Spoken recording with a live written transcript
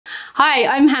Hi,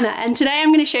 I'm Hannah, and today I'm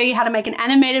going to show you how to make an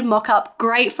animated mock-up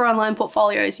great for online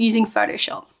portfolios using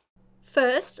Photoshop.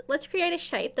 First, let's create a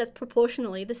shape that's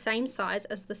proportionally the same size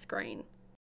as the screen.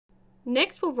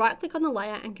 Next, we'll right-click on the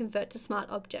layer and convert to Smart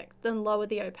Object, then lower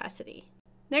the opacity.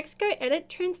 Next, go Edit,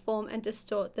 Transform and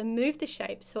Distort, then move the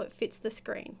shape so it fits the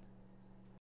screen.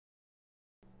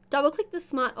 Double-click the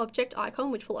Smart Object icon,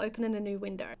 which will open in a new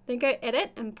window. Then go Edit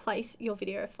and place your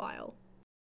video file.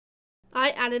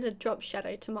 I added a drop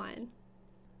shadow to mine.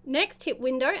 Next, hit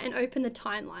Window and open the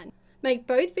timeline. Make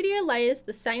both video layers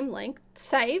the same length,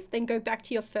 save, then go back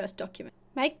to your first document.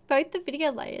 Make both the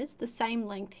video layers the same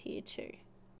length here too.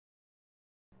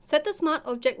 Set the Smart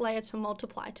Object layer to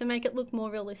multiply to make it look more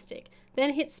realistic.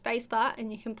 Then hit spacebar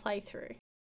and you can play through.